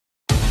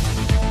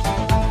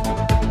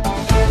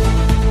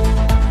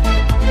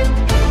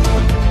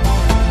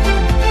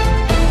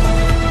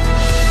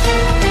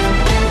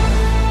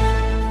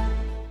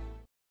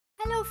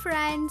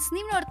Friends,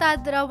 ನೀವು ನೋಡ್ತಾ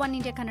ಇದ್ದೀರಾ one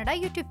India Kannada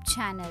YouTube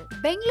channel.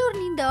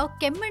 ಬೆಂಗಳೂರಿನಿಂದ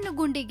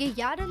ಕೆಮ್ಮಣ್ಣುಗುಂಡಿಗೆ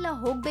ಯಾರೆಲ್ಲ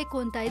ಹೋಗ್ಬೇಕು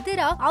ಅಂತ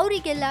ಇದ್ದೀರಾ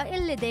ಅವರಿಗೆಲ್ಲ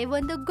ಎಲ್ಲಿದೆ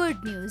ಒಂದು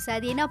ಗುಡ್ ನ್ಯೂಸ್.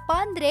 ಅದೇನಪ್ಪಾ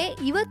ಅಂದ್ರೆ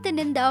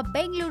ಇವತ್ತಿನಿಂದ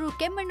ಬೆಂಗಳೂರು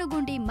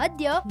ಕೆಮ್ಮಣ್ಣುಗುಂಡಿ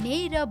ಮಧ್ಯ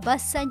ನೇರ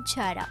ಬಸ್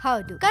ಸಂಚಾರ.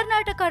 ಹೌದು,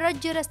 ಕರ್ನಾಟಕ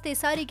ರಾಜ್ಯ ರಸ್ತೆ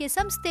ಸಾರಿಗೆ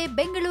ಸಂಸ್ಥೆ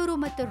ಬೆಂಗಳೂರು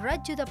ಮತ್ತು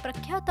ರಾಜ್ಯದ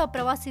ಪ್ರಖ್ಯಾತ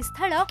ಪ್ರವಾಸಿ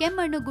ಸ್ಥಳ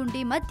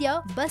ಕೆಮ್ಮಣ್ಣುಗುಂಡಿ ಮಧ್ಯ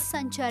ಬಸ್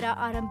ಸಂಚಾರ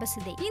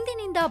ಆರಂಭಿಸಿದೆ.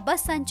 ಇಂದಿನಿಂದ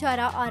ಬಸ್ ಸಂಚಾರ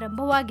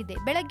ಆರಂಭವಾಗಿದೆ.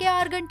 ಬೆಳಗ್ಗೆ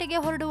 6 ಗಂಟೆಗೆ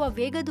ಹೊರಡುವ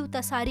ವೇಗದೂತ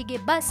ಸಾರಿಗೆ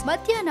ಬಸ್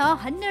ಮಧ್ಯಾಹ್ನ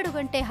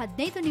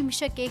 12:15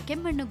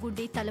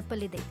 ಕೆಮ್ಮಣ್ಣುಗುಂಡಿ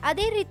ತಲುಪಲಿದೆ.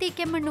 ಅದೇ ರೀತಿ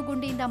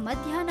ಕೆಮ್ಮಣ್ಣುಗುಂಡಿಯಿಂದ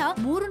ಮಧ್ಯಾಹ್ನ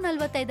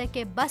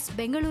 3:45 ಬಸ್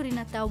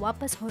ಬೆಂಗಳೂರಿನತ್ತ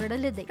ವಾಪಸ್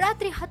ಹೊರಡಲಿದೆ.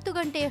 ರಾತ್ರಿ 10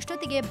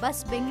 ಗಂಟೆಯಷ್ಟೊತ್ತಿಗೆ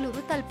ಬಸ್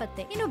ಬೆಂಗಳೂರು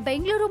ತಲುಪುತ್ತೆ. ಇನ್ನು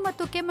ಬೆಂಗಳೂರು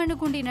ಮತ್ತು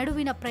ಕೆಮ್ಮಣ್ಣುಗುಂಡಿ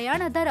ನಡುವಿನ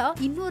ಪ್ರಯಾಣ ದರ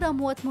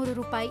 233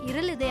 ರೂಪಾಯಿ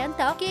ಇರಲಿದೆ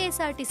ಅಂತ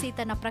KSRTC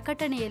ತನ್ನ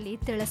ಪ್ರಕಟಣೆಯಲ್ಲಿ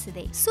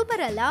ತಿಳಿಸಿದೆ.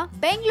 ಸುಬರಲ್ಲ,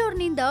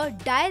 ಬೆಂಗಳೂರಿನಿಂದ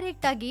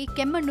ಡೈರೆಕ್ಟ್ ಆಗಿ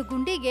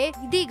ಕೆಮ್ಮಣ್ಣುಗುಂಡಿಗೆ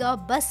ಇದೀಗ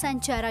ಬಸ್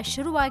ಸಂಚಾರ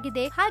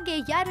ಶುರುವಾಗಿದೆ. ಹಾಗೆ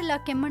ಯಾರೆಲ್ಲ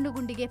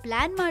ಕೆಮ್ಮಣ್ಣುಗುಂಡಿಗೆ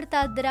ಪ್ಲಾನ್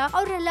ಮಾಡ್ತಾ ಇದ್ದೀರಾ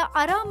ಅವರೆಲ್ಲ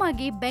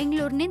ಆರಾಮಾಗಿ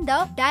ಬೆಂಗಳೂರಿನಿಂದ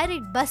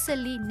ಡೈರೆಕ್ಟ್ ಬಸ್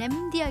ಅಲ್ಲಿ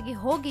ನೆಮ್ಮದಿಯಾಗಿ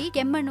ಹೋಗಿ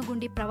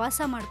ಕೆಮ್ಮಣ್ಣುಗುಂಡಿ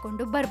ಪ್ರವಾಸ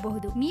ಮಾಡ್ಕೊಂಡು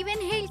ಬರಬಹುದು.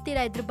 ನೀವೇನ್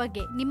ಹೇಳ್ತೀರಾ ಇದ್ರ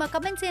ಬಗ್ಗೆ? ನಿಮ್ಮ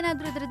ಕಮೆಂಟ್ಸ್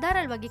ಏನಾದ್ರೂ ಇದ್ರೆ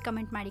ಧಾರಾಳವಾಗಿ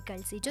ಕಮೆಂಟ್ ಮಾಡಿ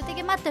ಕಳಿಸಿ.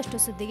 ಜೊತೆಗೆ ಮತ್ತಷ್ಟು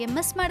ಸುದ್ದಿಗೆ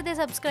ಮಿಸ್ ಮಾಡದೆ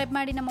ಸಬ್ಸ್ಕ್ರೈಬ್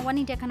ಮಾಡಿ ನಮ್ಮ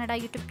one India Kannada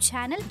YouTube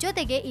channel.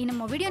 ಜೊತೆಗೆ ಈ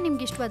ನಮ್ಮ ವಿಡಿಯೋ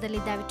ನಿಮ್ಗೆ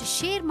ಇಷ್ಟವಾದಲ್ಲಿ ದಯವಿಟ್ಟು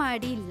ಶೇರ್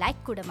ಮಾಡಿ,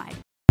 ಲೈಕ್ ಕೂಡ ಮಾಡಿ.